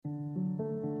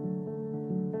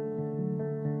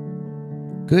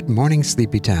Good morning,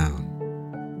 Sleepy Town.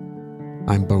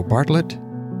 I'm Bo Bartlett,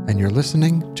 and you're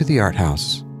listening to The Art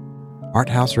House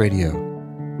Radio,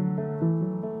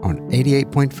 on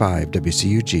 88.5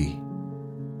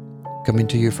 WCUG, coming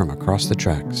to you from across the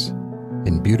tracks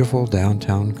in beautiful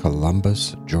downtown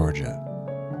Columbus, Georgia.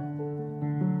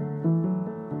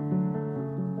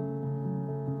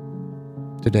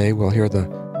 Today we'll hear the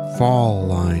Fall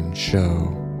Line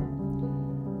Show.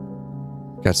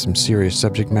 Got some serious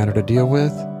subject matter to deal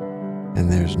with,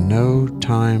 and there's no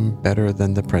time better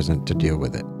than the present to deal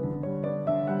with it.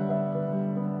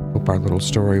 Hope our little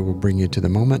story will bring you to the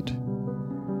moment,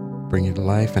 bring you to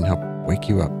life, and help wake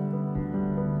you up.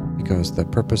 Because the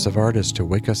purpose of art is to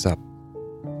wake us up.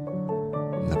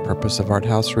 And the purpose of Art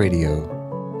House Radio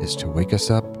is to wake us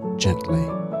up gently.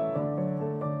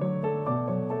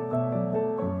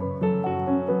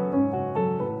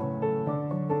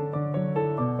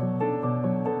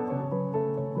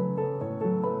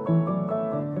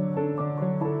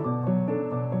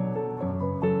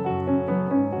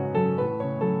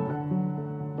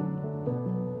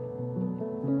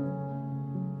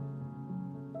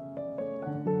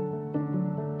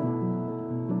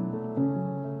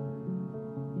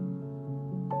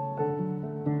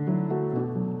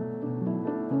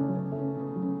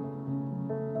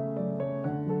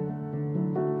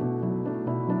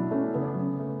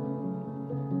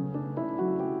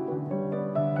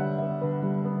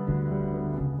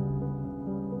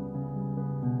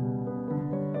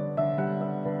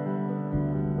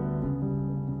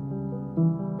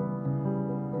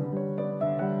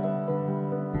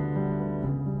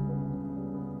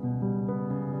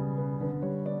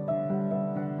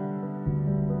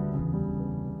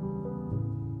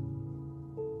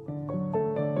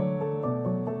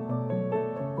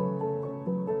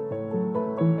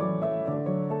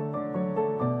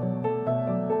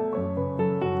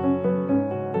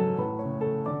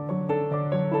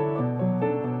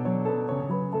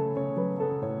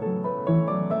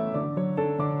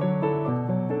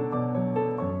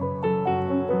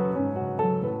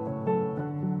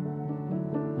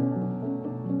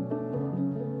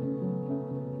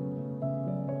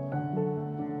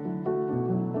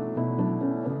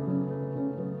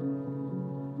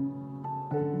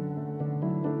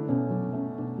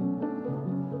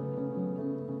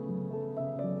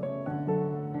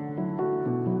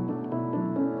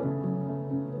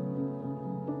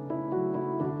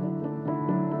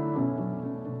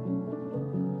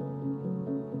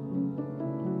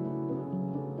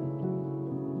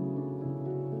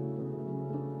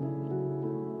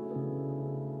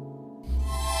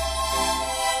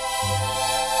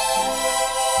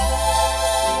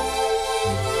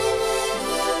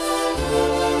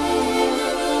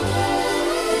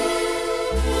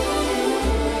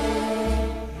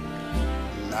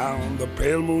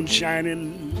 Pale moon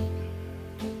shining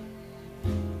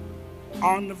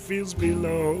on the fields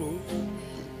below.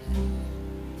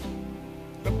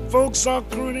 The folks are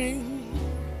crooning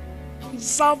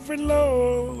soft and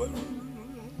low.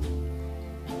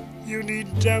 You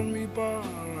need tell me, boy,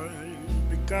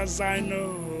 because I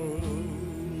know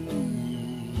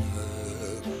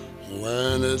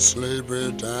when it's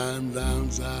sleepy time down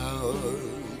south,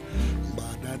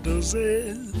 but I don't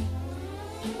say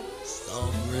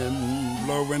soft wind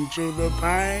blowing through the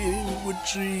pine wood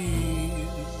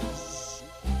trees.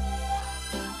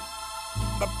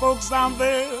 The folks down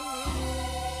there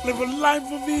live a life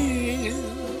of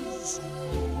ease.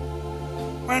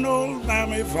 When old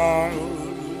mammy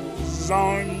falls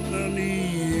on her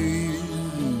knees,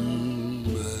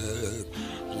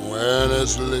 when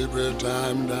it's sleepy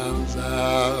time down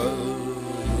south,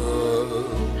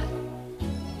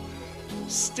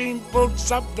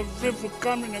 steamboats up the river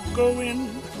coming and going,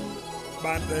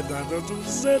 but they don't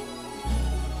sit,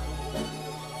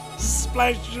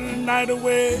 splashing the night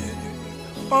away.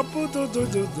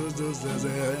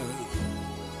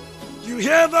 You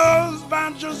hear those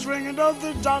banjos ringing, those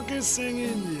the donkeys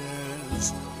singing,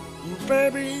 yes,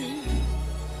 baby,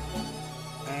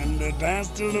 and they dance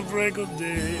till the break of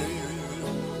day.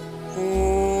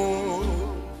 Oh,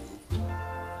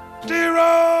 dear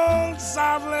old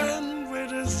Southland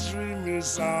with its dreamy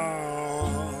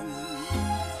song,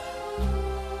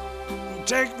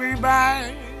 take me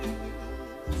back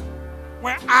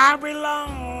where I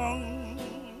belong,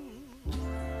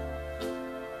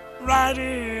 right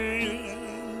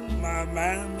in my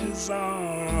mammy's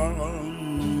song.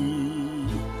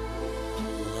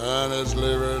 And it's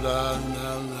living down,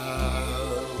 down, down.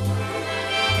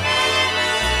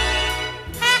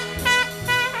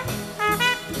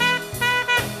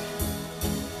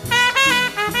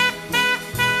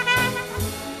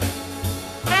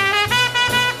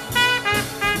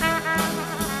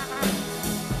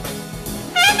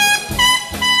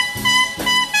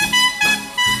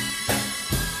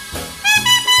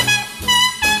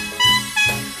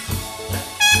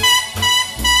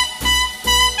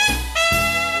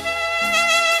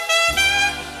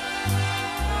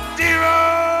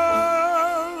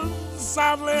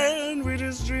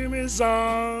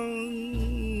 song.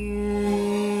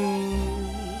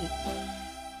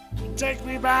 Take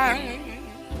me back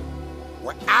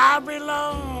where I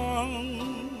belong,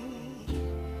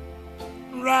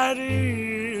 right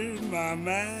in my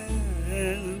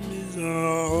Miami's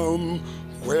home.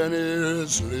 When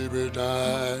it's sleepy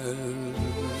time,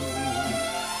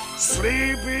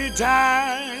 sleepy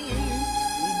time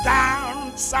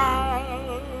down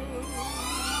south.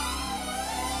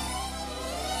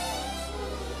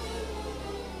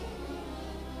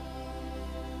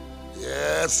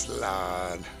 Yes,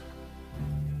 Lord.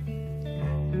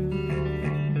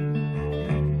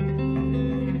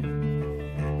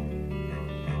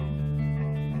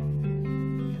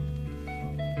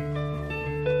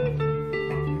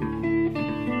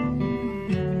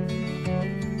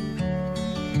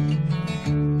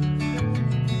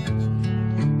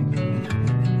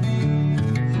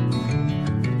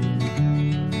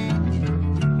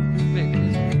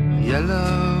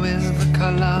 Yellow is the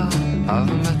color of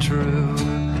my true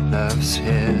love's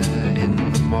hair in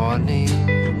the morning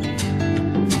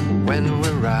when we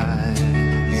rise.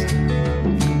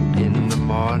 In the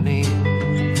morning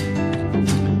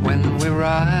when we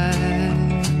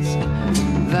rise,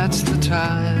 that's the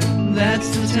time. That's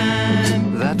the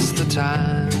time. That's the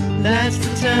time. That's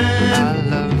the time. I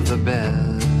love the best.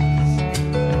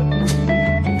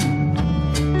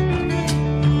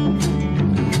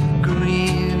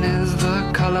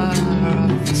 Color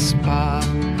of the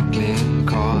sparkling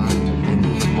corn in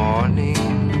the morning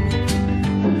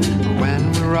when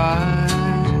we rise.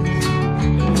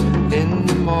 In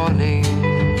the morning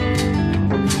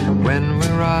when we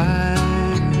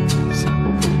rise,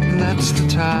 that's the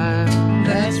time.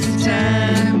 That's the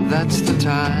time. That's the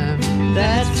time.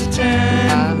 That's the time.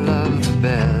 I love the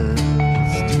best.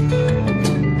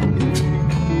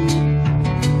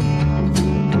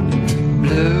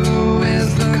 Blue is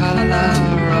the color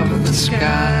of the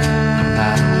sky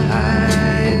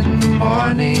in the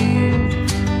morning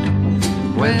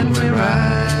when we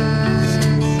rise.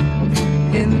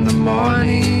 In the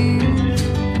morning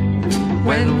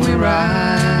when we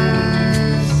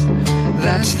rise,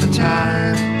 that's the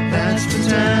time. That's the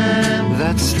time.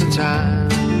 That's the time.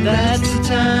 That's the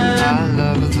time. I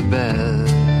love the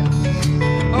best.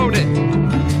 Hold it.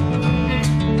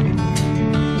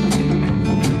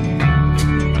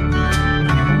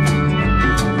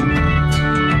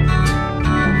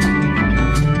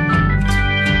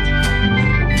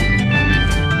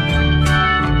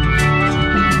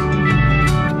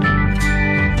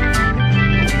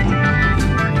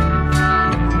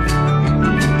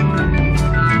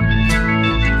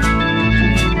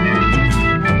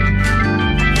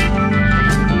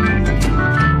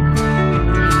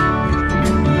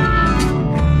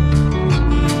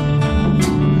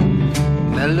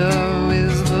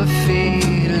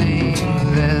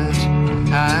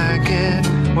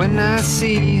 When I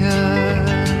see her,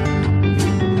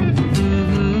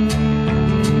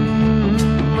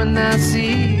 when I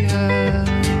see her,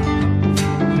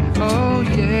 oh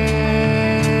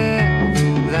yeah,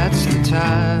 that's the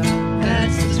time.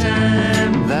 That's the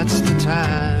time. That's the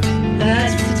time.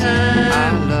 That's the time. I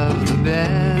love the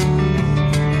best.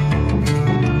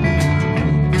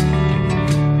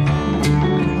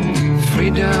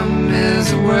 Freedom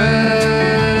is a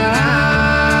word I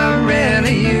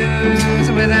rarely use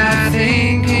without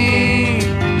thinking.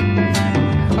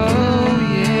 Oh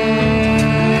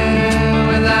yeah,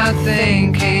 without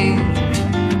thinking.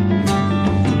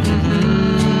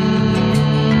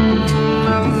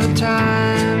 Of the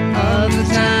time, of the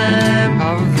time,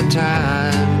 of the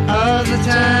time, of the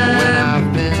time when I've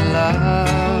been loved.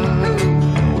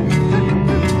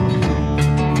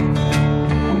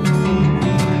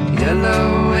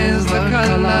 Yellow is the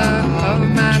color of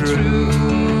my true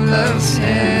love's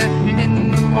hair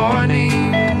in the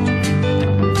morning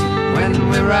when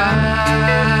we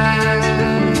rise.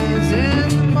 In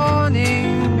the morning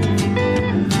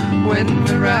when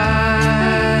we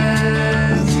rise,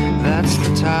 that's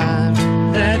the time.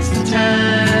 That's the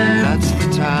time. That's the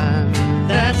time.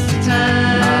 That's the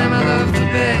time. I love the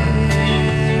best.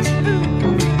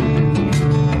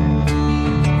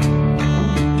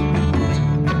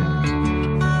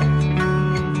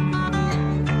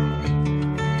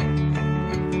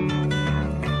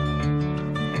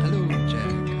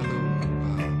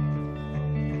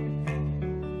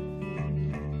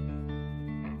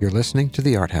 You're listening to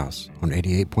The Art House on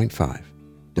 88.5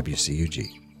 WCUG.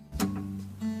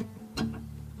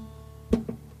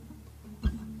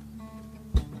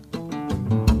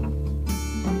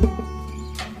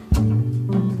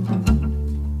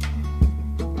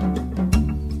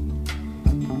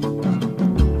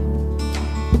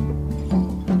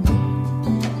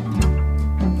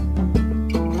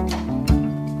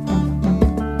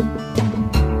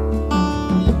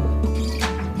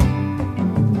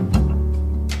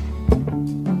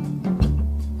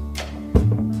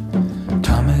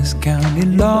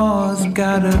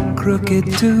 got a crooked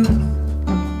tooth.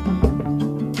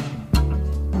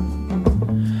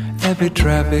 Every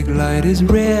traffic light is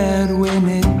red when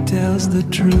it tells the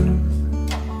truth.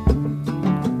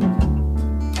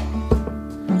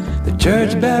 The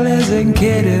church bell isn't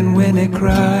kidding when it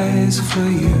cries for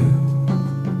you.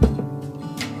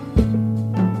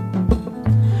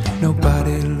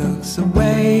 Nobody looks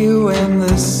away when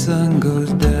the sun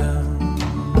goes down.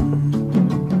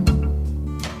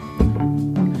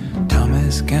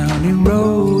 Thomas County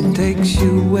Road takes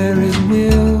you where it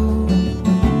will.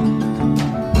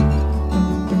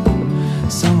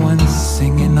 Someone's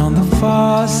singing on the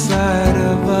far side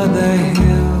of other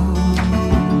hills.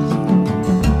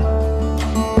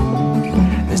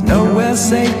 There's nowhere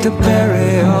safe to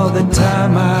bury all the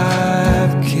time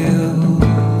I've killed.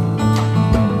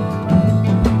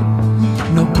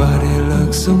 Nobody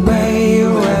looks away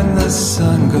when the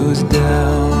sun goes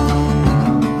down.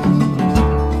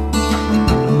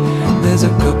 There's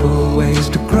a couple ways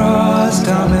to cross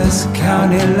Thomas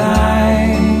County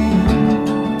line.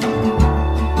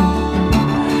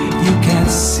 You can't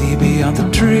see beyond the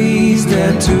trees,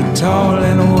 they're too tall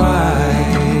and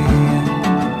wide.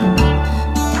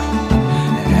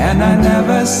 And I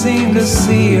never seem to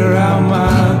see around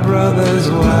my brother's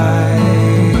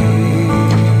wife.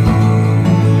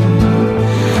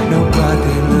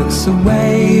 Nobody looks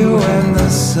away when the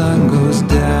sun goes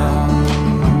down.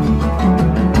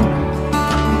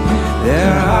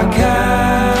 There are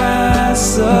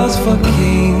castles for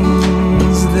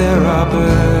kings, there are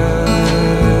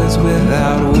birds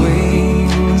without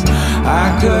wings. I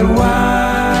could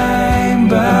whine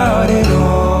about it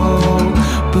all,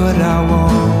 but I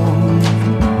won't.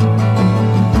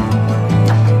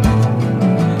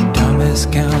 Thomas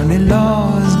County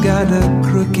law's got a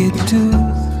crooked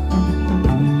tooth.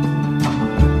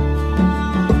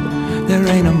 There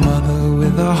ain't a mother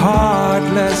with a heart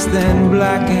less than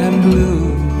black and blue.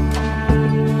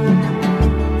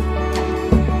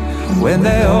 When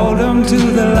they hold them to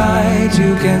the light,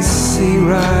 you can see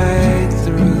right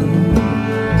through.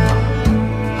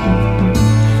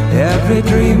 Every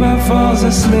dreamer falls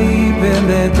asleep in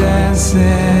their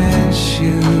dancing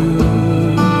shoes.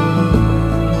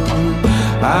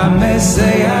 I may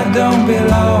say I don't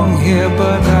belong here,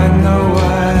 but I know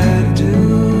I do.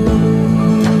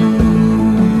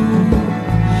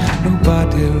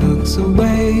 Nobody looks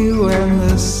away when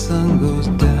the sun goes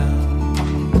down.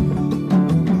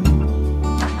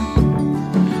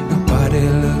 Nobody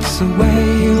looks away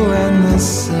when the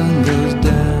sun goes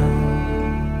down.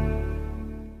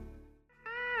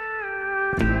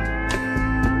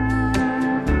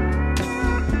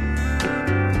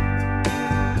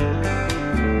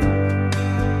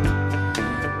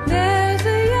 There's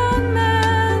a young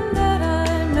man that I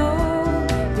know,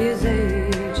 his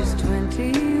age is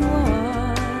 21.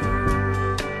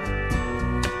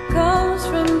 Comes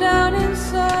from down in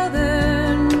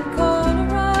southern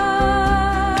Colorado,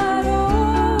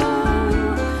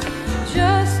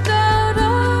 just out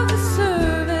of the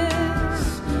service,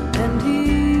 and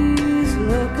he's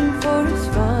looking for his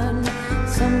fun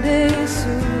someday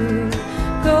soon.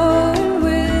 Going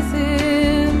with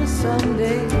him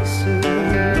someday soon.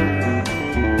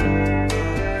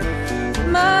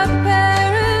 My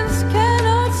parents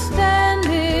cannot stand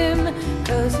him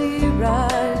 'cause he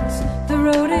rides the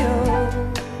rodeo.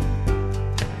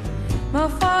 My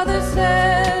father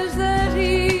says that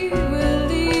he will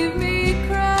leave me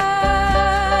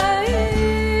crying.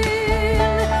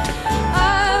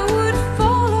 I would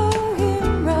follow him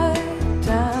right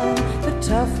down the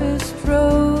toughest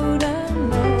road I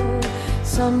know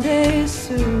someday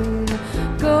soon.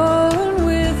 Going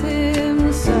with him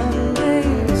someday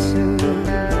soon.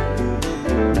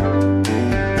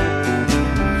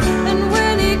 And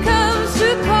when he comes to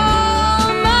call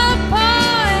my pa,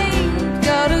 ain't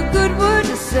got a good word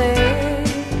to say.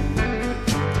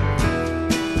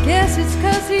 Guess it's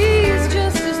 'cause he's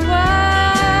just as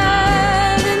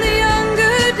wild in the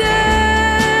younger days.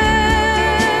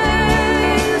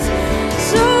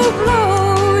 So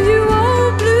blow, you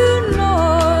old blue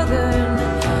northern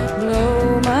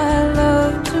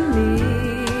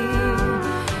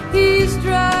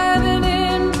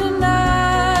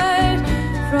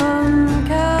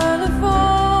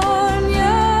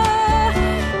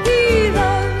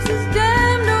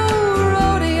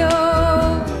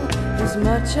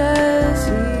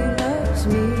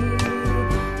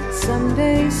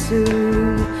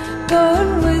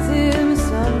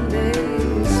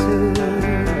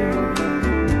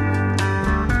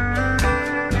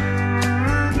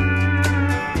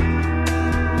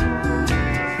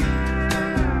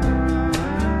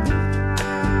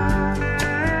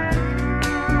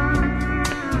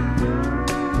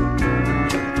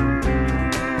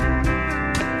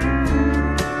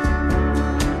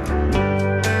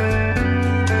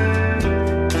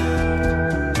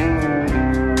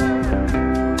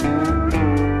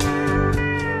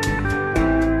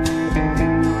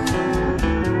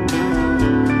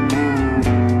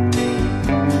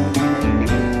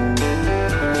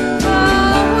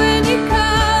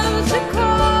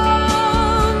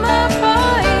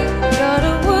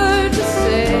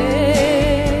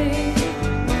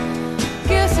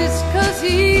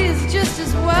he's just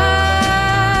as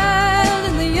wild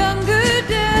in the younger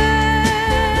days.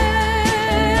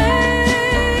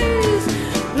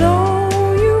 Blow,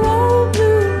 you old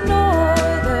blue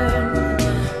northern,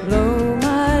 blow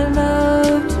my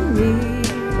love to me.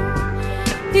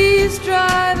 He's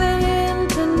driving in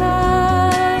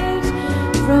tonight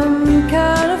from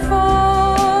California.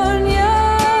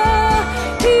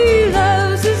 He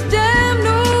loves his damn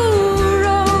old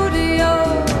rodeo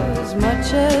as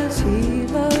much as he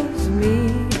loves me.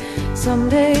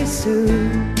 Someday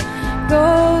soon,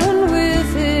 going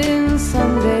with him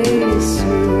someday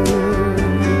soon.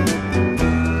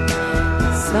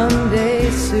 Someday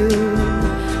soon,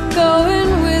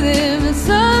 going with him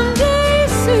someday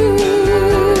soon.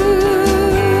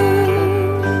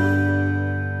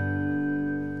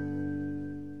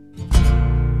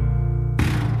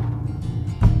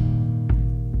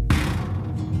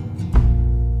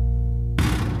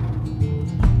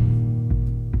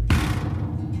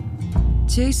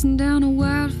 Chasing down a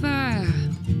wildfire.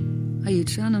 Are you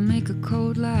trying to make a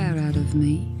cold liar out of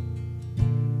me?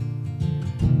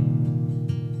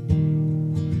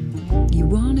 You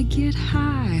wanna get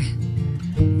high.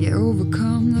 You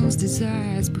overcome those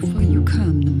desires before you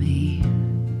come to me.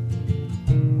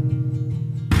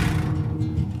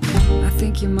 I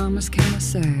think your mama's kinda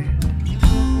sad,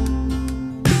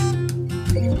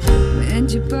 and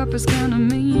your papa's kinda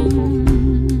mean.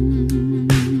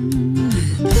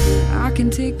 I can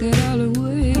take that all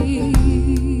away.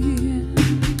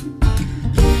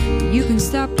 You can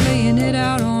stop playing it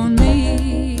out on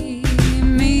me.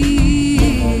 Me.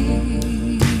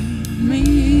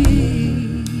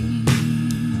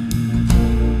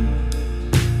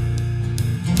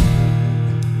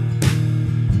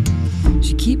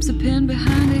 She keeps a pen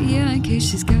behind it, yeah, in case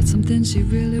she's got something she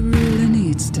really, really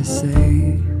needs to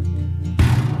say.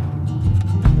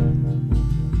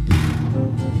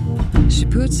 She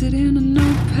puts it in a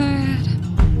notepad.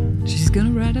 She's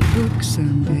gonna write a book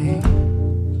someday.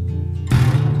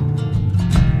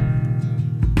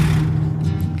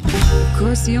 Of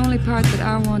course, the only part that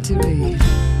I want to read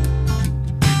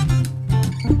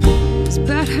is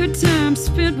about her time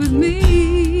spent with me.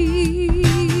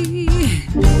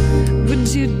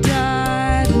 Wouldn't you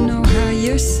die to know how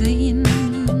you're seen?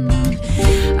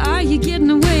 Are you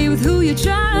getting away with who you're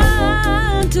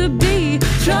trying to be?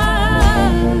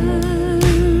 Trying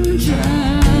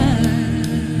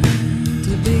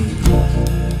to be.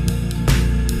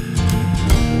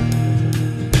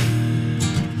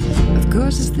 Of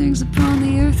course, there's things upon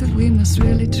the earth that we must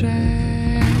really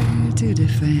try to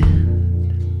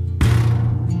defend.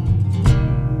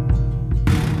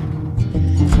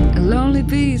 A lonely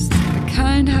beast, a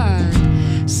kind heart,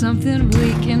 something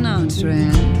weak and on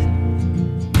trend.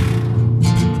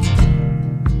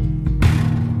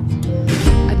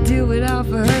 Do it all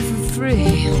for her for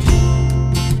free.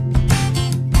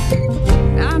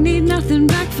 I need nothing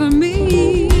back for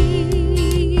me.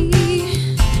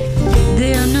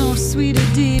 There no sweeter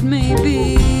deed may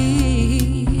be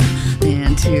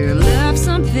than to love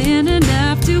something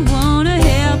enough to wanna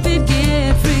help it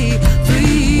get free,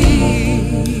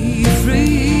 free,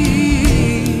 free.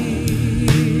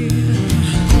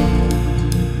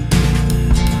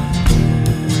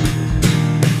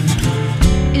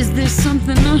 Is there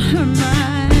something on her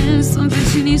mind? Something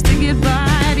she needs to get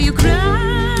by? Do you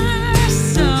cry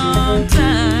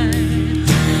sometimes?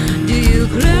 Do you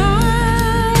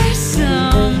cry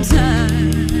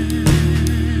sometimes?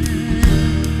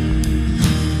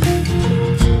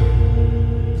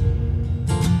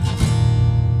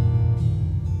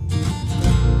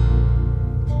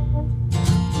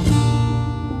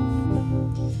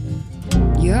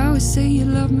 You always say you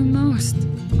love me most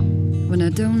when I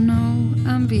don't know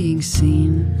I'm being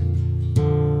seen.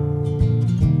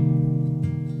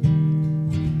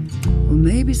 Well,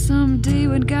 maybe someday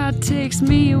when God takes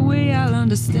me away, I'll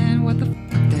understand what the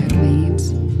fuck that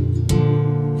means.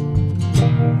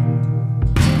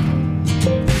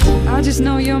 I just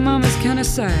know your mama's kinda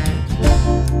sad,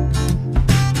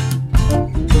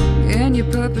 and your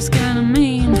papa's kinda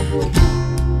mean.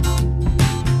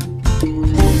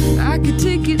 I could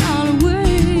take it all away.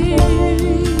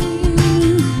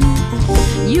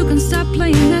 You can stop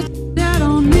playing that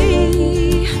on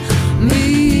me.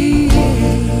 Me.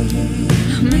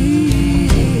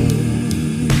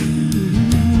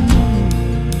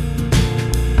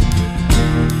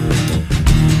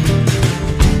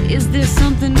 Is there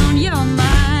something on your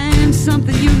mind?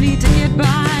 Something you need to get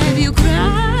by? Do you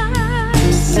cry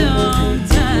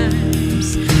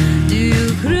sometimes? Do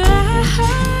you cry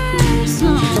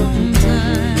sometimes?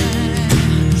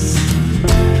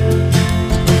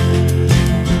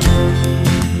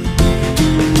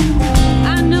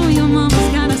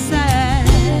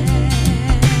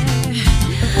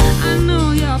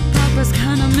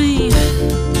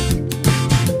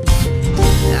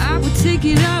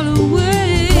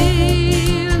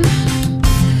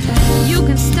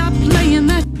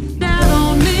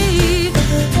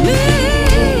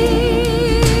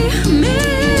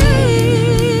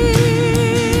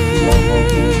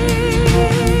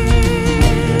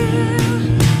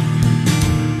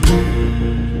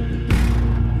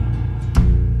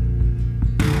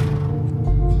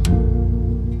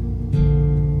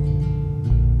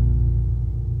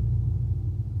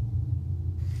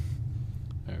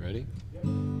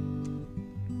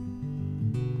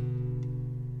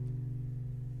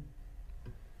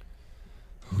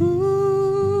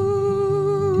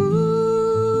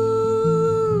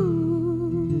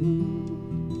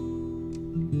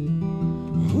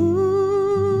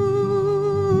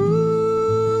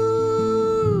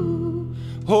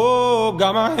 Oh,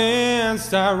 got my hands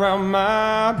tied around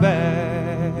my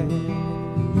back,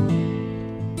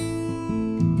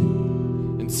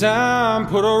 and time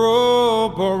put a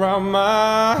rope around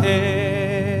my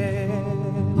head,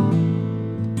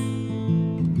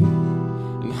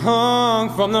 and hung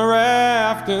from the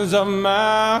rafters of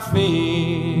my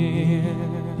fear.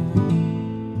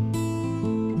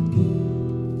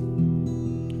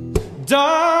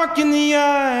 Dark in the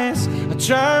eyes, I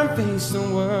try and face the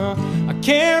world. I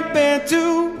can't bear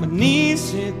to, my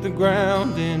knees hit the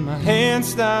ground and my hands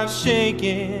start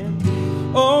shaking.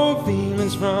 Old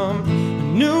feelings from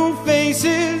new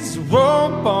faces, a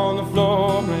rope on the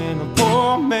floor and a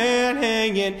poor man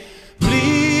hanging.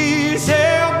 Please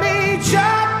help me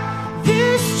chop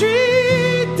this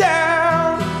tree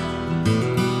down.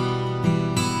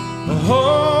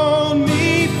 Hold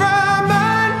me from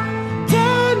underneath.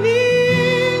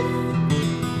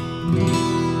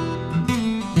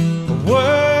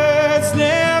 Words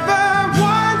never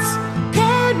once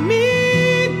cut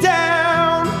me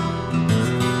down.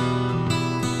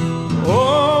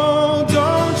 Oh,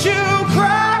 don't you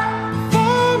cry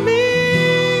for me.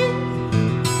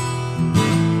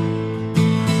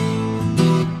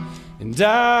 And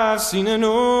I've seen an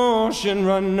ocean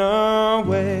run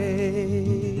away,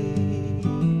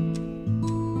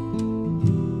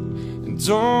 and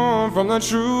torn from the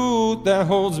truth that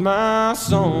holds my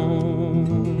soul.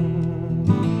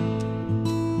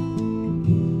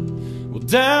 Well,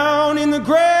 down in the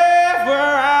grave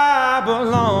where I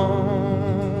belong.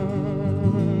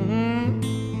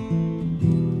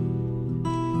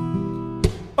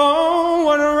 Oh,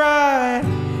 what a ride,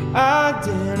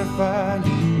 identified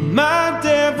my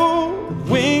devil,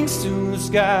 wings to the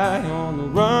sky, on the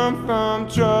run from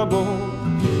trouble.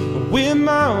 With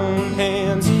my own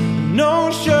hands,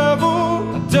 no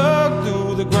shovel, I dug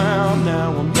through the ground,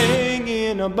 now I'm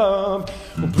hanging above.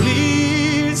 Well,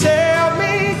 please help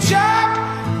me chop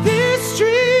this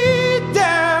tree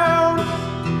down.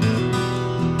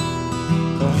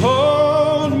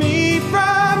 Hold me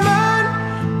from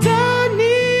underneath.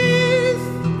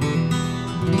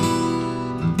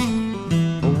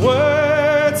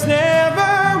 Words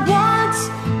never once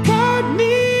cut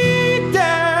me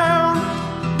down.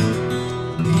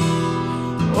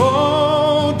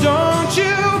 Oh, don't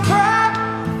you cry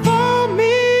for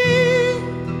me.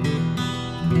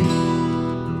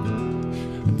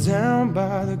 Down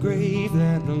by the grave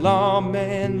that the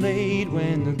lawman laid,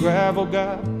 when the gravel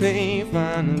got paved,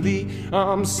 finally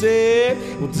I'm safe.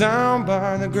 Well, down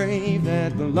by the grave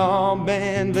that the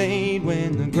lawman laid,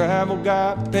 when the gravel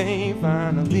got paved,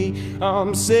 finally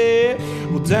I'm safe.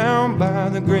 Well, down by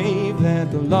the grave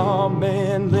that the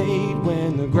lawman laid,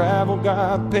 when the gravel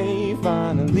got paved,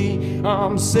 finally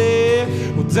I'm safe.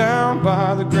 Well, down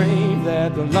by the grave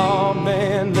that the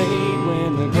lawman laid,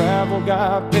 when the gravel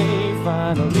got paved,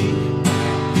 finally.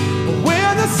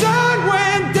 When the sun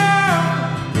went down,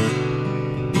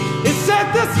 it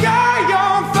set the sky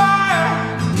on fire.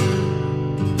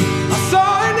 I saw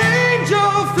an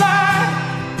angel fly.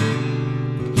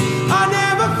 I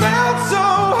never felt so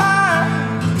high.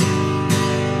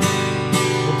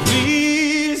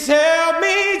 Please help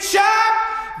me chop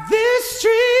this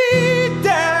tree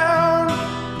down.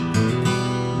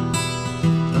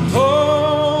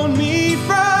 Hold me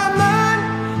from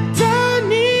underneath.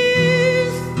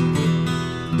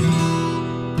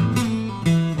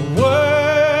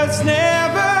 Words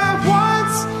never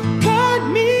once cut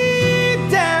me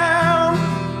down.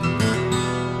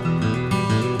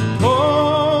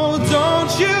 Oh,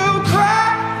 don't you cry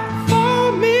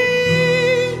for me.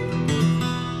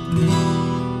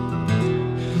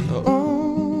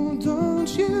 Oh, don't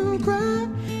you cry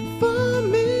for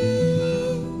me.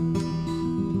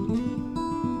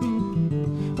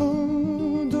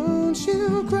 Oh, don't you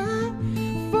cry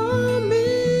for me.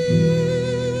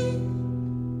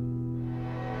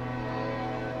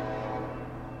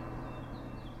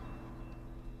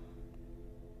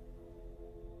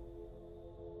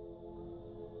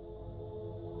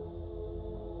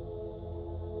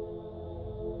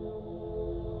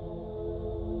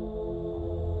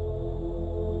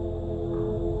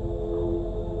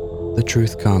 The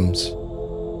truth comes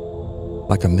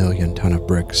like a 1,000,000 of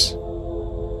bricks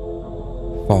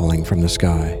falling from the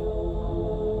sky.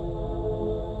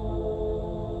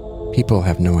 People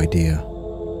have no idea.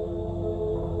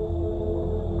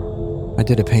 I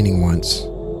did a painting once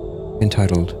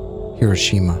entitled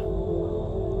Hiroshima.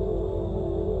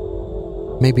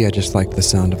 Maybe I just liked the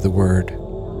sound of the word.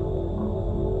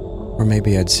 Or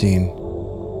maybe I'd seen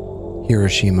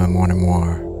Hiroshima Mon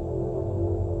Amour,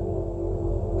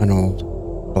 an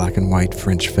old black and white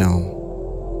French film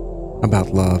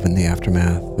about love in the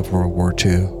aftermath of World War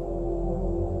II.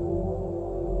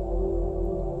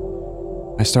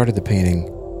 I started the painting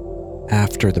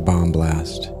after the bomb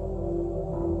blast.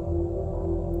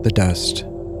 The dust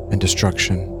and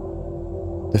destruction,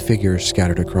 the figures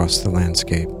scattered across the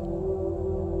landscape,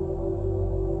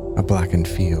 a blackened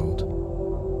field.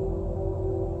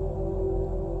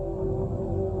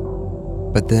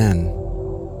 But then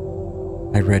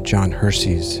I read John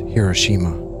Hersey's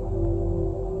Hiroshima,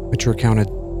 which recounted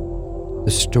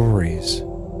the stories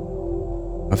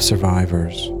of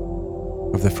survivors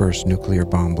of the first nuclear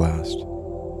bomb blast.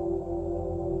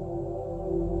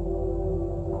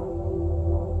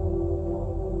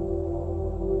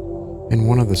 In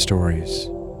one of the stories,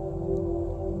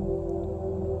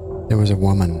 there was a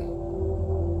woman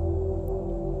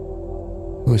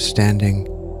who was standing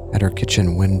at her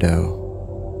kitchen window.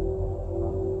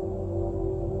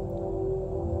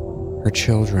 Her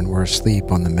children were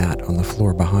asleep on the mat on the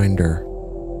floor behind her.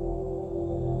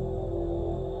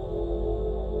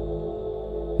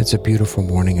 It's a beautiful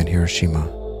morning in Hiroshima,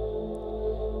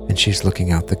 and she's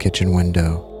looking out the kitchen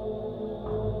window.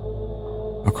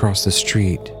 Across the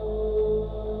street,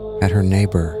 at her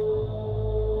neighbor,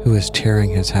 who is tearing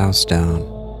his house down,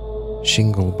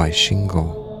 shingle by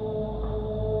shingle.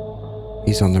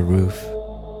 He's on the roof,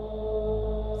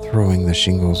 throwing the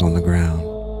shingles on the ground,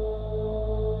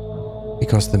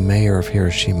 because the mayor of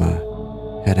Hiroshima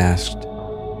had asked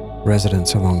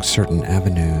residents along certain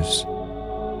avenues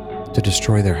to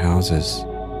destroy their houses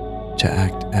to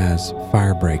act as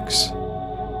fire breaks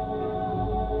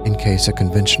in case a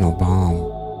conventional bomb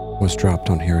was dropped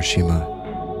on Hiroshima.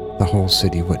 The whole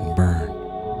city wouldn't burn.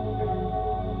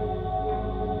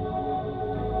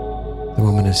 The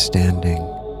woman is standing,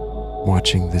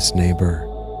 watching this neighbor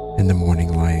in the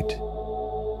morning light.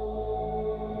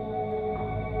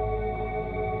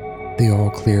 The all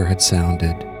clear had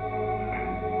sounded.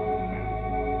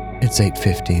 It's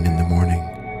 8:15 in the morning.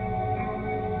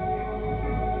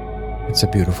 It's a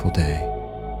beautiful day.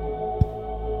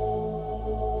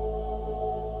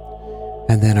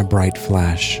 And then a bright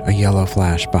flash, a yellow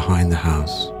flash behind the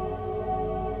house.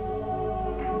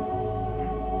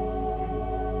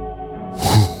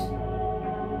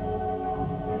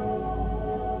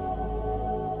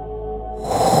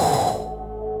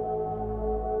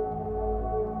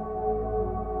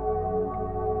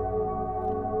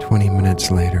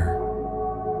 Minutes later,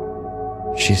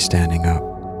 she's standing up,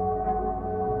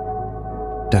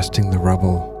 dusting the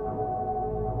rubble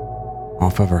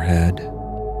off of her head.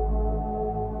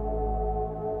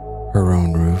 Her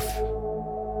own roof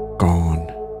gone,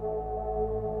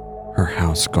 her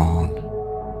house gone,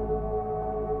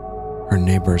 her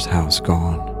neighbor's house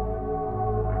gone,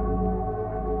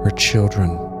 her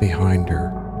children behind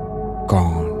her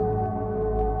gone,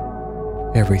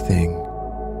 everything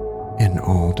in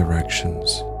all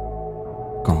directions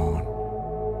gone.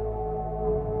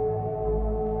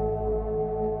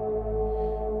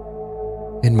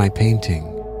 In my painting,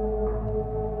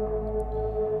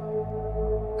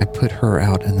 I put her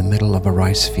out in the middle of a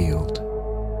rice field,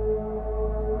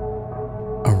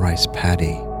 a rice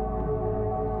paddy,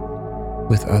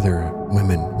 with other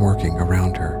women working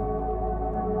around her,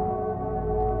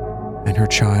 and her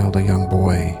child, a young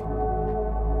boy,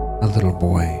 a little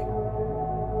boy,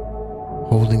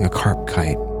 holding a carp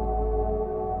kite,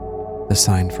 the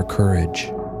sign for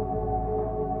courage.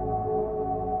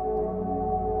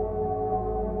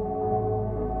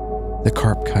 The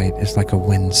carp kite is like a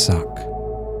windsuck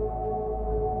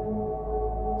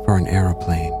for an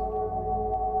aeroplane.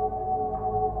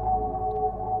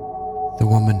 The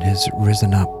woman has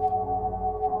risen up,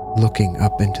 looking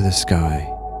up into the sky,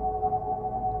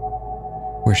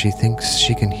 where she thinks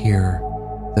she can hear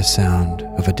the sound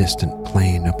of a distant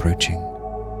plane approaching.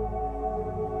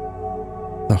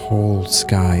 The whole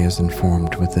sky is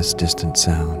informed with this distant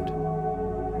sound.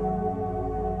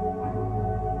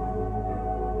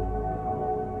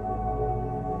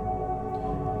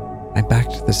 I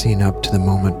backed the scene up to the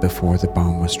moment before the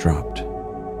bomb was dropped.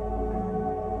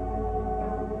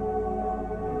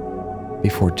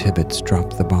 Before Tibbets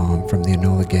dropped the bomb from the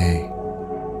Enola Gay.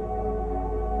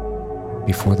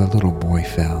 Before the little boy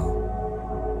fell.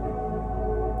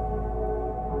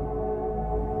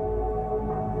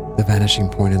 The vanishing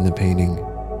point in the painting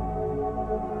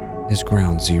is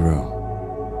ground zero,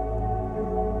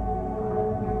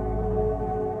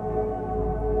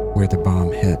 where the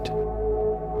bomb hit.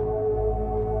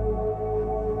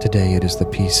 Today it is the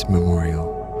Peace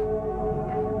Memorial.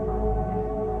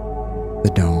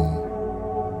 The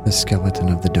dome, the skeleton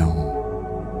of the dome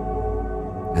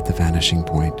at the vanishing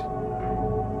point.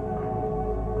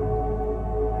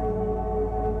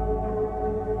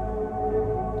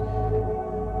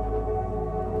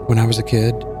 When I was a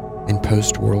kid in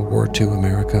post-World War II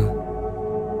America,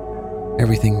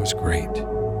 everything was great.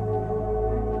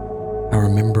 I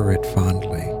remember it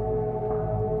fondly.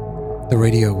 The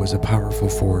radio was a powerful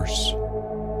force.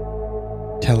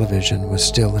 Television was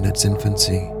still in its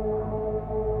infancy,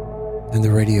 and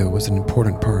the radio was an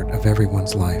important part of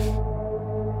everyone's life.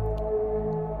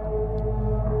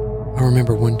 I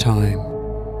remember one time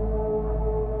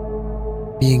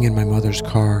being in my mother's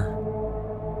car,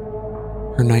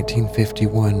 her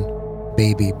 1951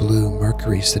 baby blue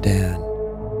Mercury sedan.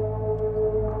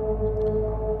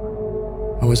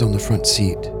 I was on the front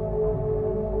seat,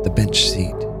 the bench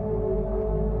seat.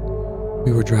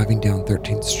 We were driving down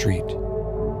 13th Street.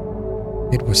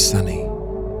 It was sunny.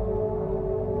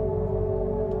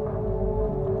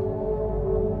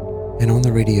 And on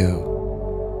the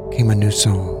radio came a new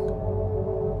song,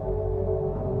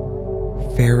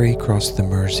 Ferry Crossed the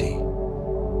Mersey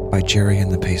by Jerry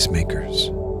and the Pacemakers.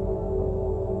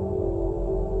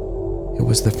 It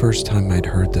was the first time I'd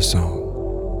heard the song.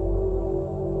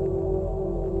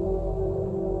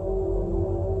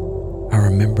 I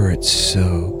remember it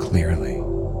so clearly.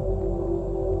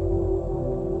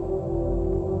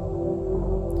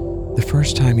 The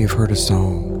first time you've heard a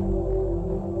song,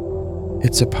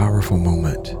 it's a powerful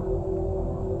moment.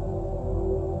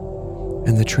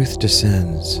 And the truth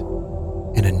descends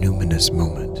in a numinous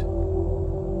moment.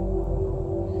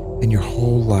 And your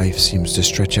whole life seems to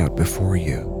stretch out before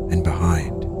you and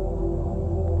behind.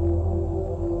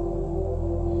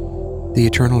 The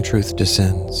eternal truth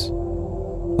descends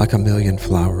like a million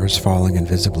flowers falling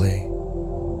invisibly,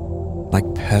 like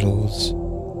petals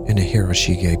in a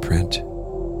Hiroshige print,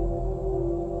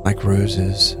 like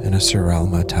roses in a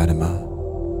Suralma Tadema,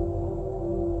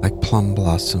 like plum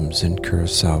blossoms in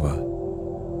Kurosawa.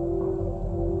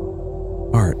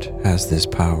 Art has this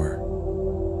power.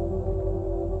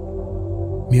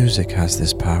 Music has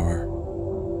this power.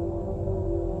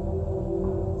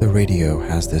 The radio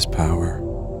has this power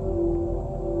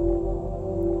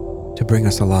to bring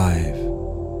us alive,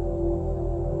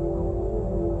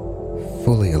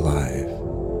 fully alive,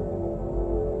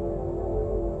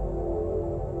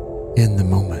 in the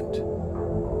moment.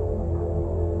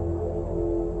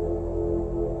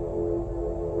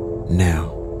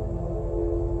 Now.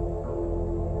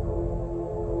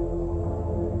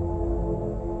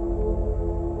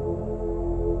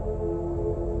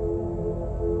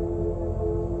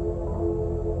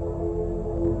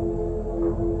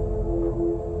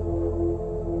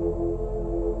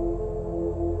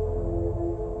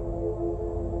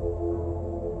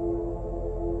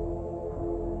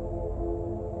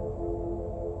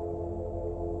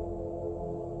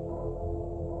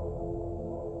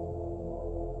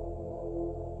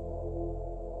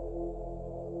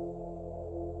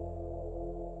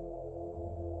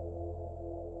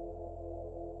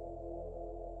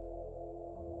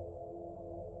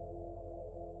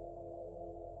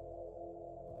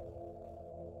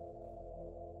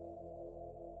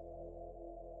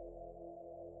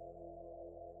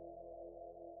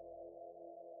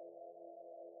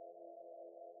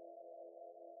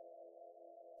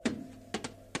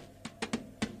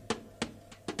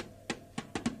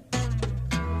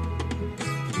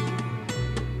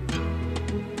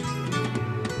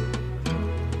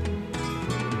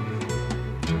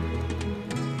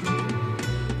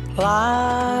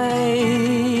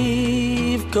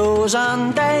 Life goes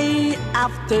on day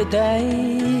after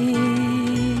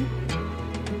day.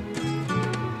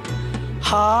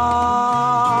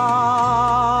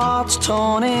 Hearts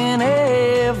torn in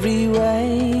every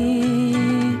way.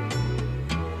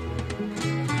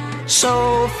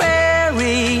 So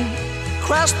ferry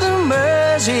cross the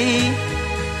Mersey,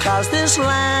 'cause this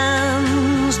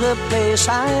land's the place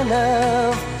I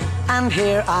love, and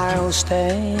here I'll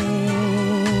stay.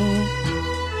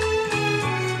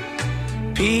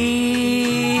 People,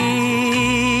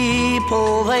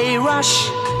 they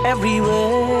rush everywhere,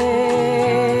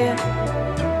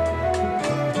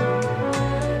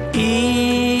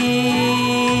 each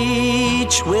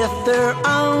with their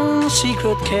own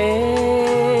secret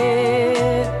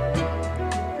care.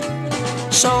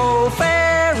 So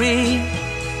ferry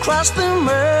cross the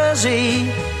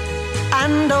Mersey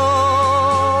and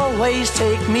always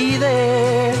take me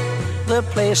there, the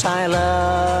place I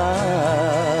love.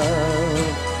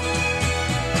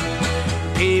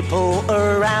 People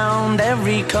around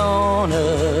every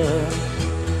corner,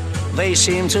 they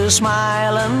seem to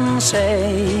smile and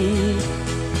say,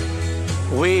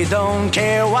 we don't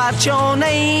care what your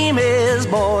name is,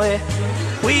 boy,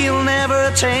 we'll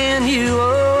never turn you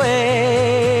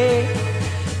away.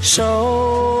 So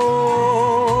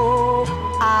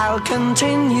I'll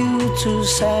continue to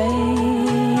say,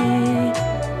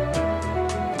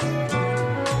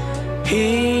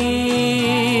 here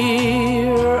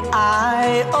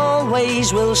I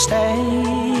always will stay.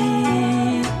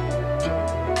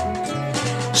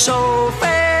 So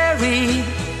ferry,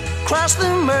 cross the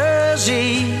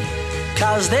Mersey,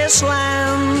 'cause this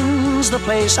land's the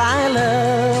place I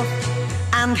love,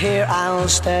 and here I'll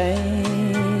stay,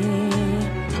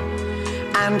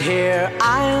 and here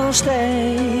I'll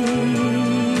stay,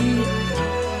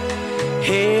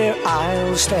 here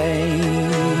I'll stay.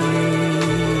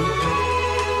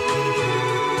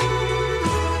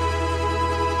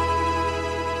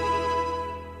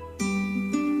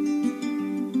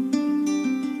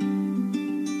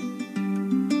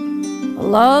 A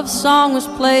love song was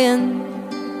playing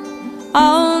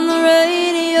on the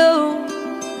radio.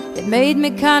 It made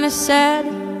me kind of sad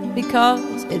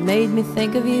because it made me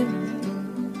think of you.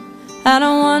 I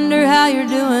don't wonder how you're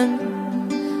doing,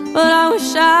 but I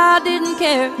wish I didn't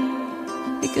care,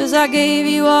 because I gave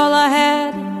you all I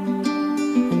had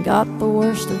and got the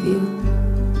worst of you.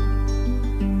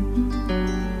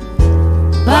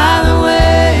 By the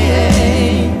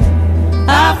way,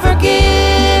 I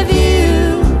forgive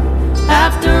you.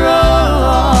 After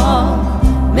all,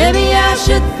 maybe I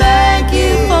should thank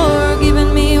you for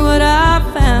giving me what I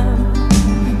found,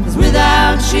 'cause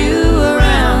without you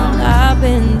around, I've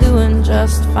been doing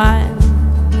just fine.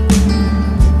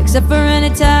 Except for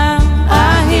any time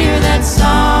I hear that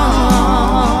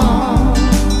song.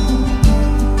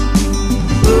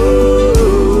 Ooh.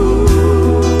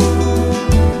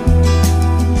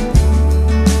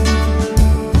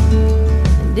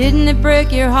 Didn't it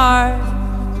break your heart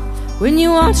when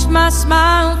you watched my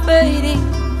smile fading?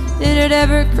 Did it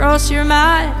ever cross your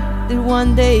mind that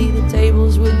one day the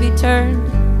tables would be turned?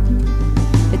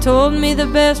 They told me the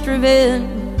best revenge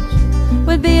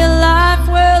would be a life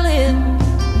well lived,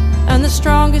 and the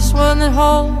strongest one that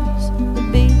holds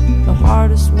would be the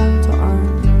hardest one to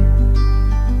earn.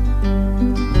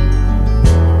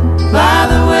 By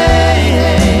the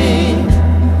way,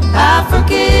 I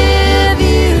forgive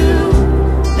you.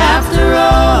 After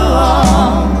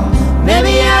all,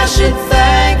 maybe I should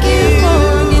thank you for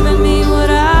giving me what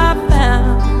I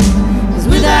found, 'cause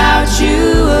without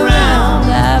you around,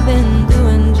 I've been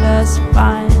doing just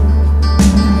fine.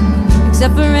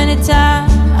 Except for any time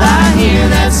I hear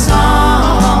that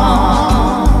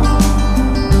song.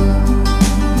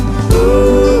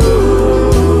 Ooh.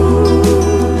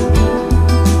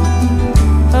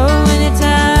 Oh,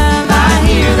 anytime I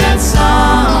hear that song.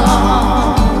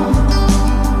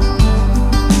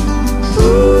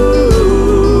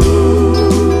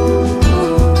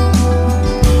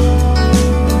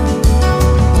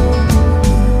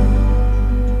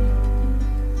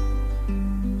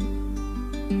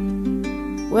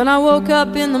 When I woke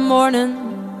up in the morning,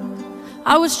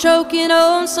 I was choking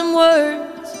on some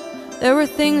words. There were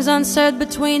things unsaid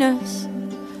between us.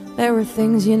 There were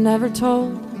things you never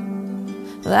told.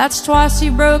 That's twice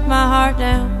you broke my heart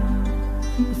down.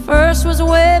 The first was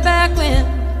way back when,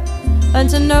 and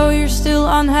to know you're still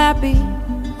unhappy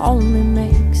only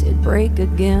makes it break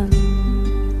again.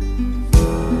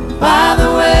 By the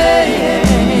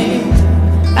way,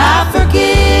 I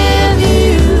forgive you.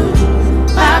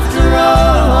 After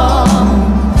all,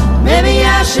 maybe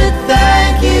I should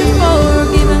thank you for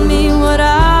giving me what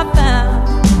I found,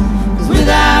 'cause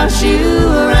without you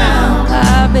around,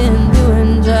 I've been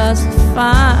doing just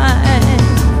fine.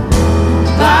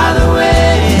 By the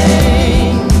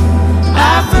way,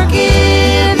 I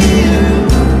forgive you.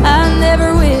 I never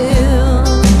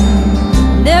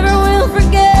will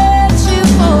forget you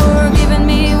for giving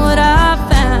me what I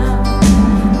found.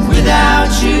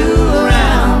 Without you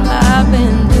around, I've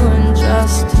been doing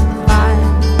just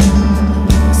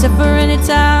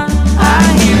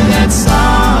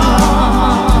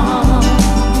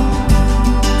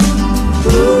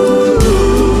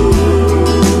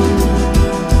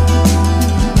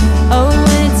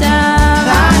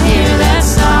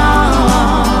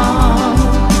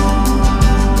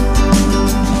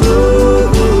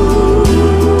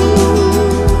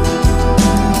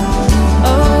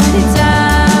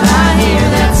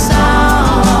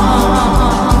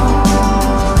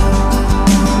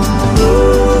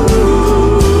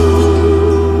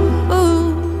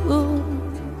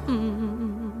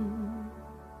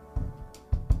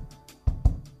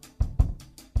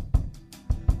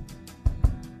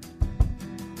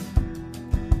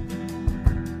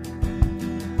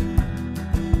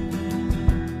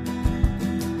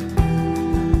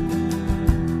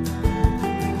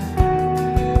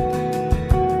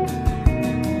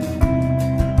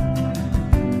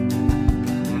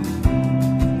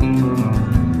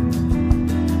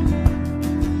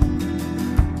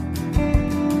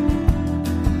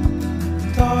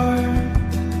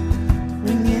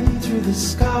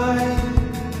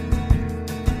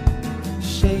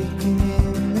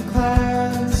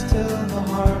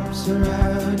harps are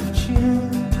out of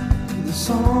tune to the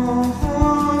song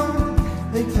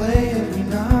they play every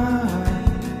night,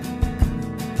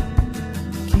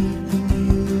 keeping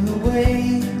you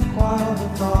awake while the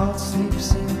thought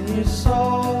sleeps in your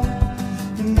soul.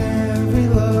 And every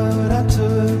load I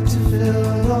took to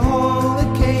fill the hole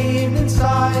that caved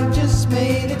inside just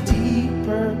made it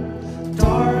deeper,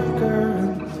 darker,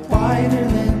 and wider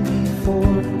than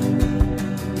before.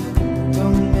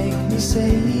 Don't make me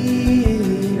say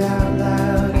it out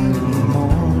loud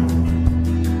anymore.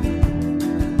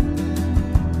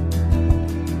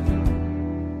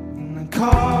 In the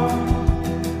car,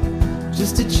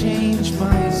 just to change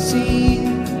my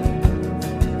scene,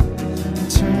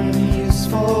 turn a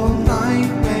useful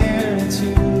nightmare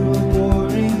into a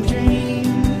boring dream.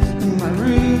 In my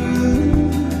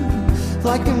room,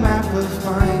 like a map of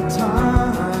my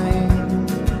time,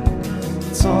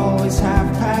 it's always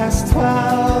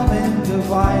 12:30 and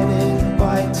divided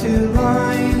by 2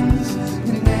 lines.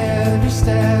 And every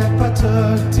step I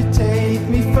took to take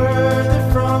me further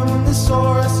from the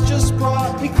source just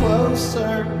brought me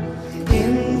closer,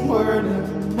 inward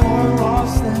and more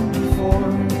lost than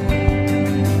before.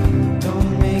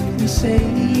 Don't make me say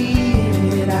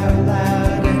it out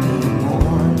loud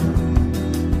anymore.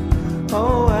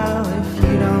 Oh well, if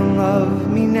you don't love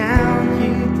me now,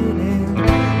 you didn't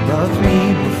love me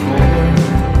before.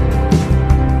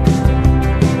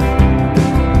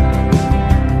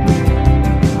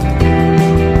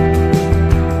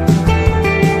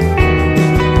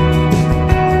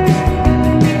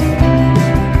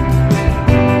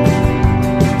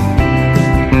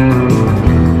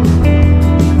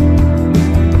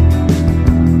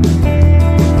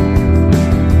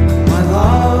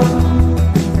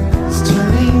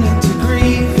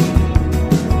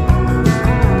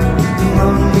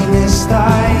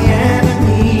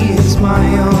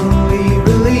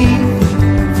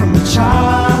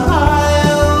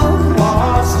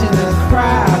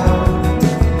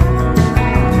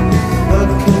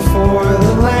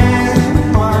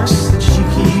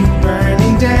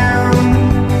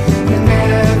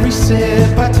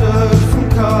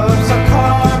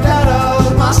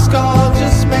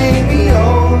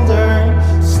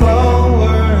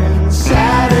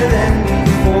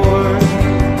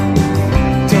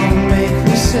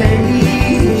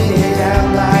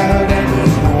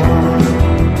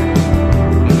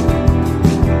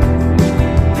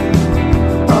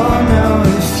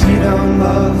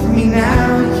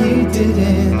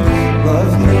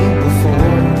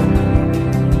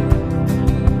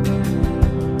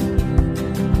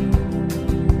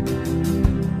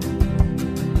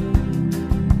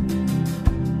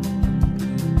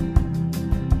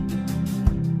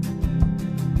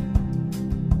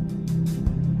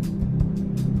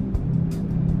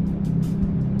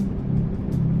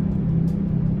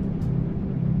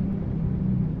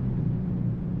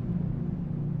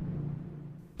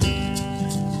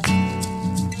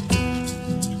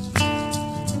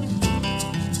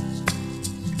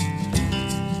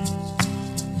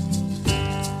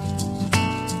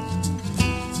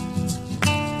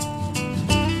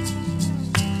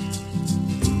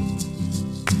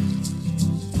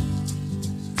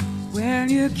 When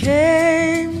you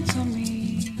came to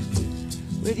me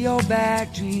with your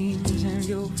bad dreams and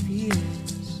your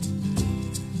fears,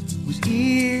 it was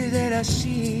easy to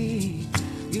see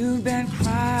you've been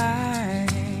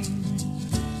crying.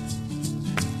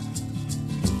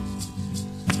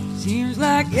 Seems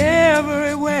like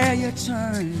everywhere you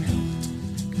turn,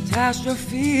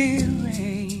 catastrophe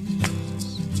reigns.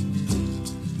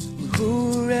 But who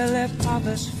really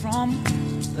proffers from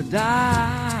the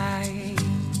dying?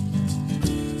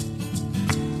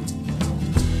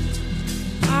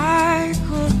 I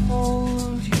could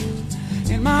hold you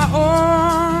in my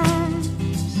arms.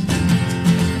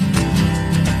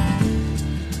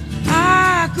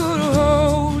 I could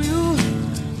hold you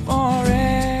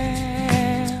forever.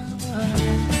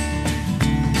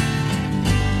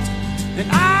 And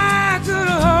I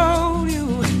could hold you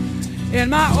in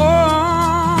my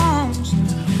arms.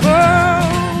 Oh,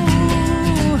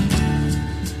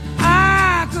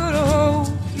 I could hold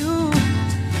you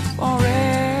forever.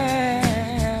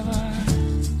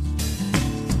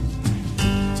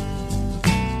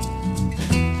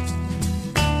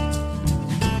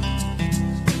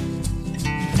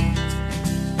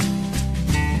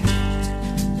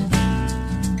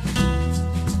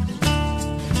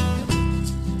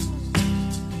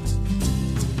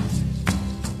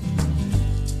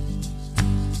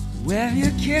 When you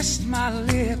kissed my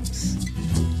lips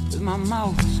with my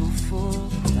mouth so full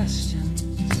of questions,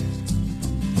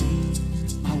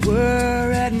 my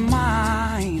worried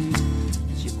mind,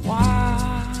 you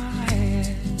quiet.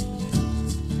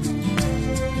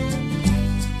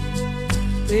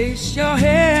 Place your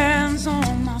hands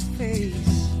on my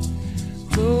face,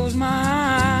 close my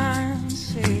eyes,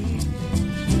 say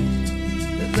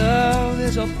that love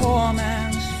is a poor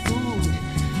man's food,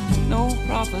 no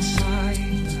prophesy.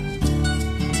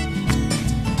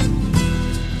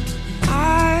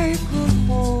 I could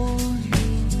hold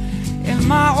you in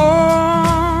my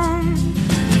arms,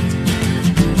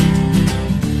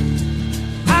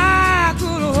 I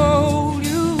could hold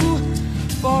you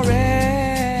forever.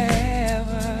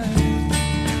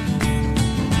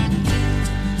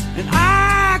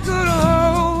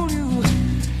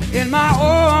 In my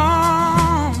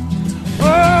arms,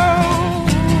 oh,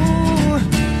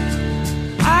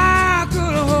 I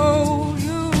could hold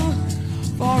you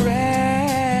forever.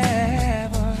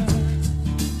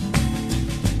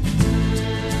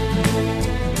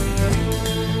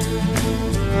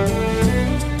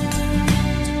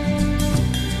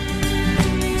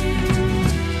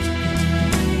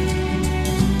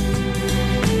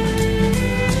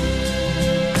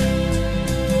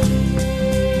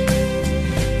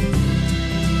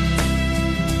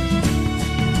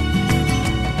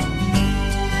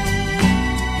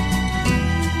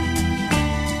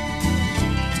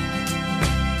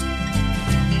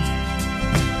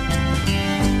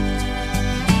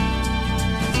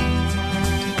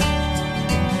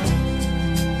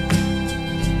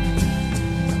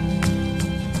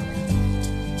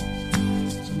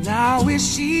 Now we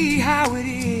see how it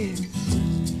is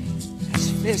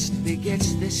as fist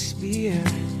begets the spear,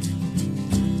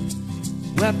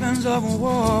 weapons of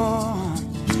war,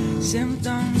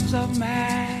 symptoms of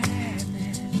madness.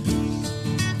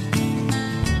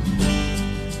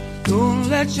 Don't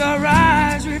let your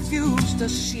eyes refuse to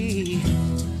see,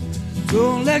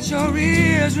 don't let your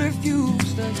ears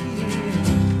refuse to hear.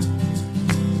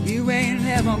 You ain't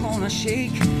never gonna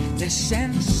shake the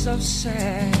sense of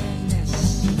sadness.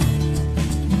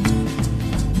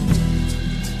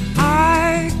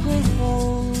 I could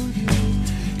hold you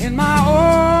in my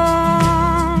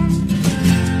arms,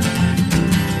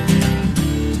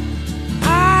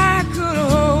 I could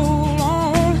hold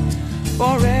on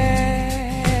forever,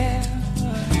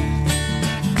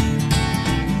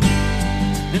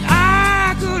 and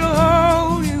I could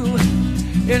hold you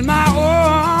in my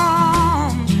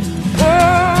arms, oh,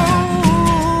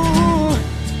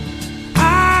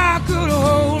 I could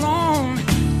hold on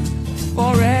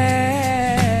forever.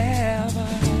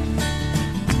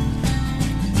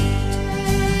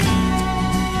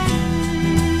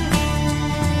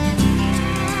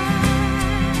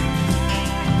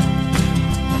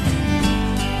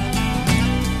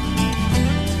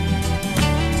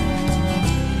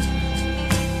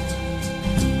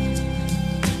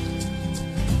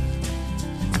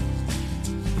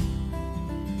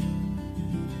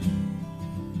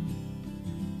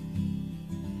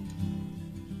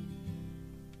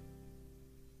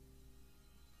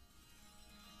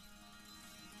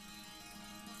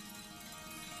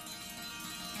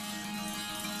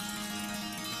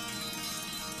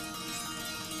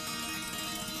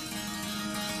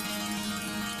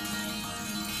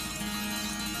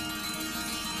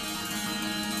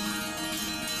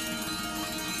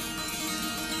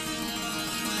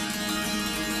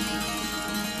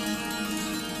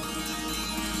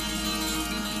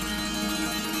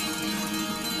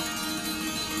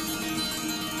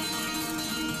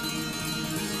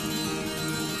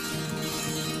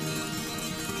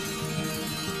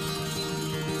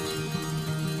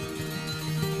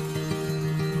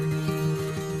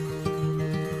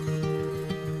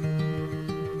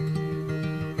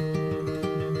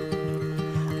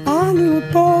 I knew a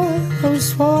boy that was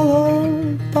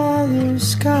swallowed by the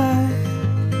sky,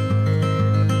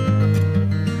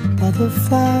 by the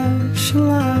flashing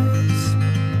lights.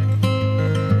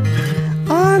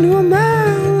 I knew a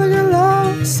man that got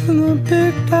lost in the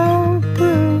big dark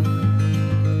blue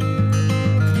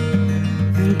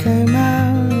and came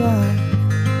out alive.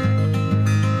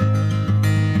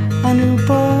 I knew a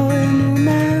boy, I knew a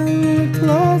man that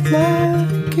looked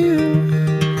like you.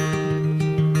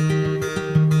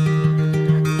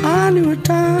 I knew a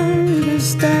time to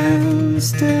stand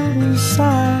still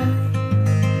beside,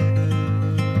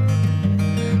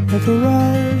 like a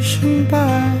rushing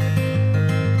by.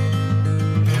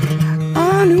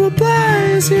 I knew a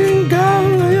blazing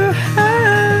goal you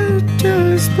had to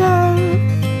explode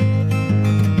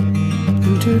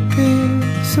into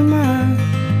peace of mind.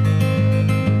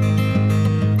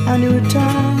 I knew a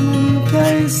time and a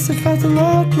place that felt a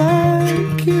lot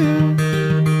like you.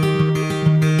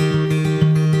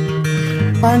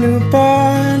 I knew a boy,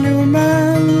 I knew a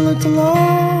man who looked a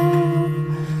lot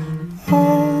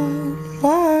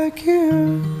like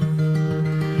you.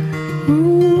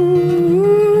 Ooh.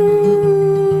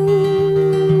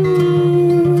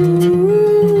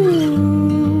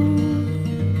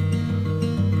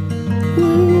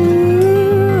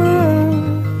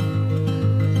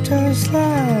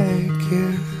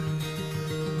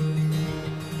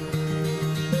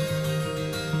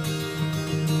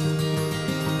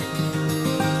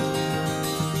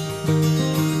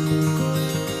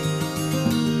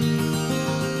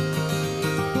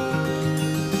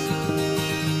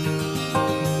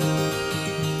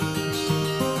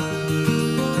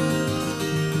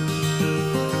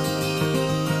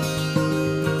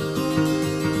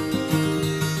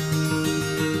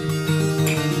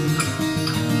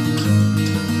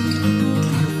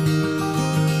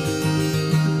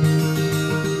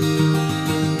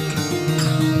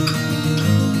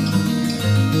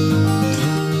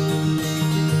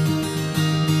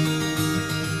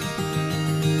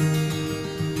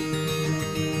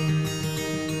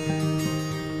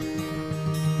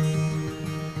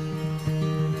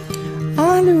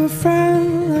 I knew a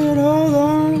friend that would hold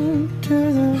on to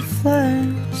the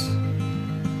flames,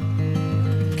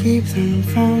 keep them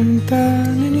from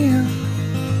burning you.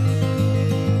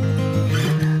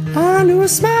 I knew a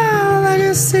smile I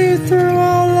could see through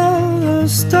all of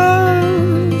those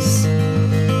stars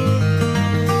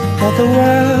that the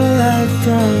world had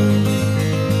thrown.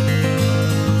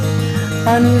 I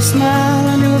knew a smile,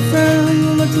 I knew a friend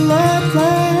who looked a lot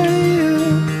like you.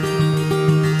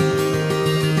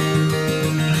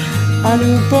 I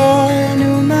knew a boy, I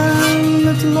knew a man who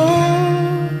looked a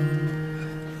lot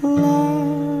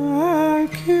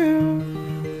like you.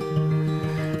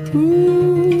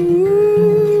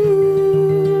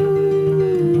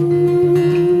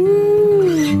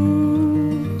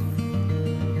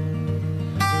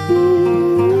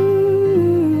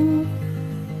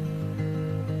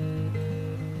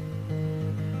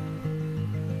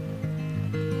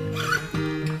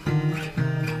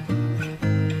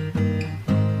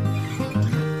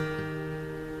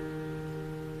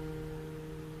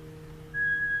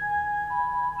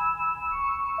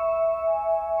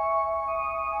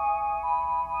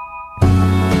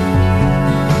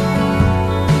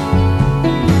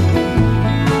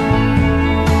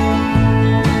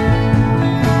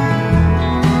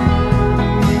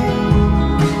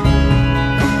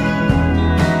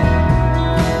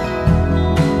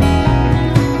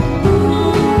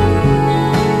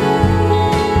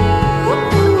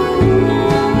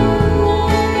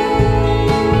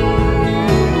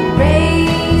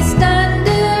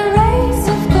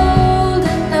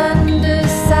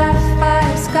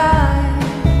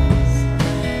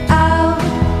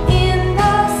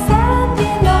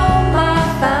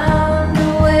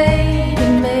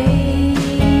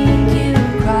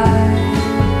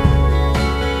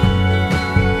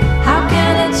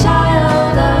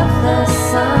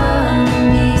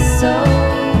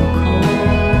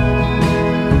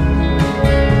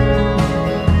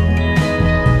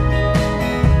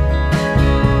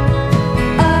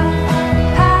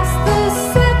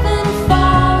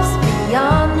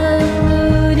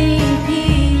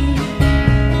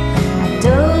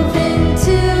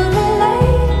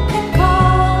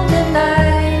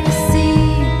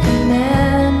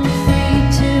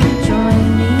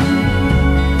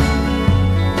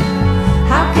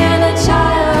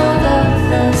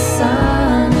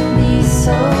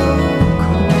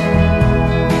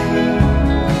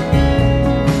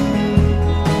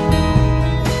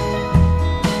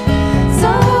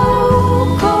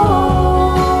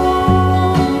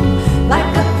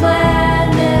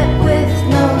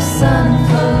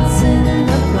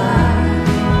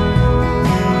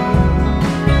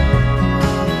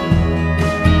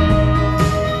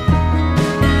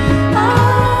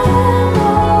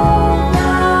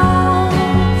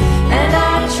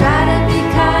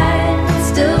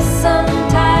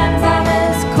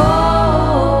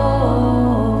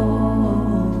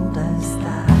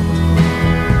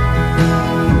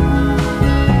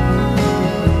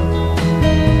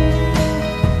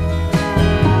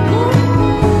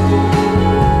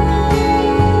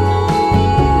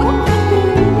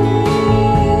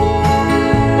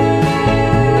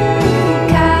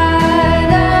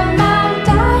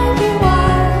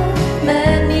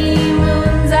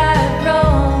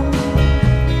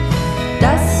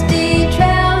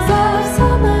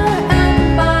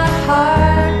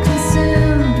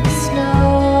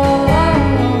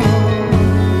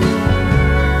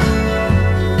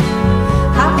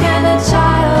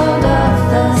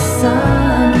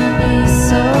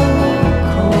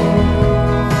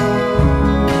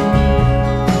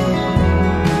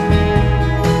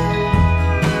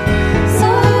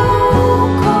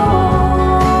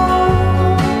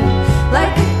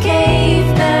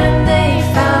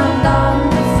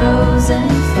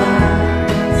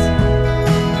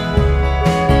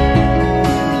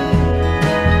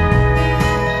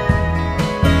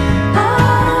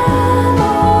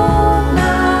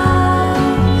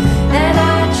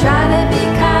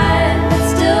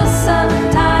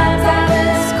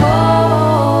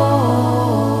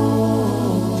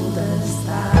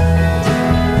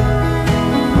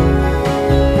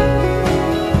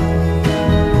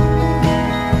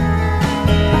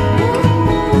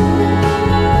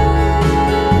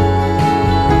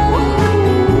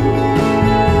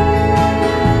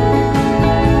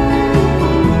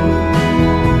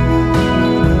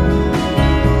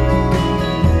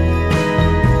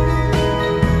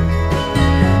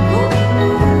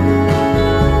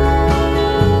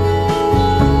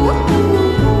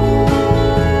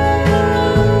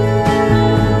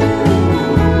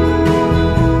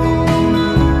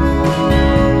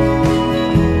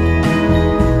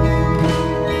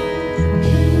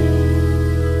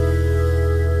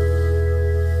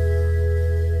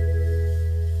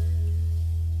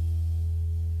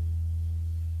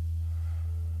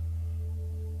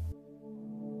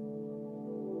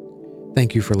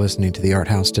 Thank you for listening to the Art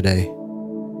House today.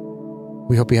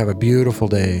 We hope you have a beautiful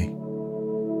day.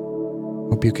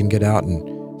 Hope you can get out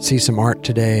and see some art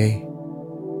today.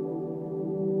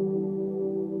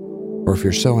 Or if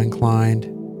you're so inclined,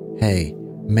 hey,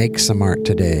 make some art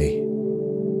today.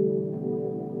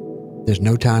 There's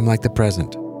no time like the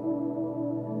present.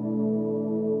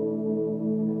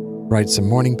 Write some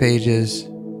morning pages,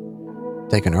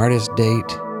 take an artist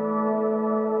date,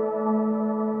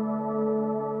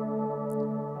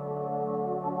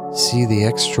 see the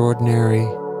extraordinary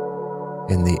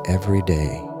in the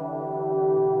everyday.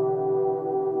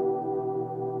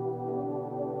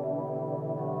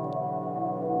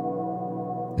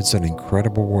 It's an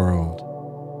incredible world.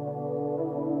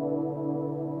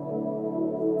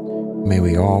 May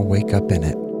we all wake up in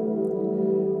it.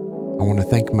 I want to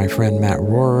thank my friend Matt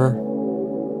Rohrer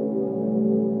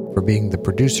for being the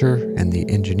producer and the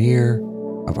engineer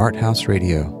of Art House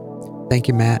Radio. Thank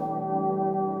you, Matt.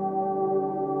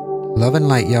 Love and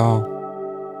light, y'all.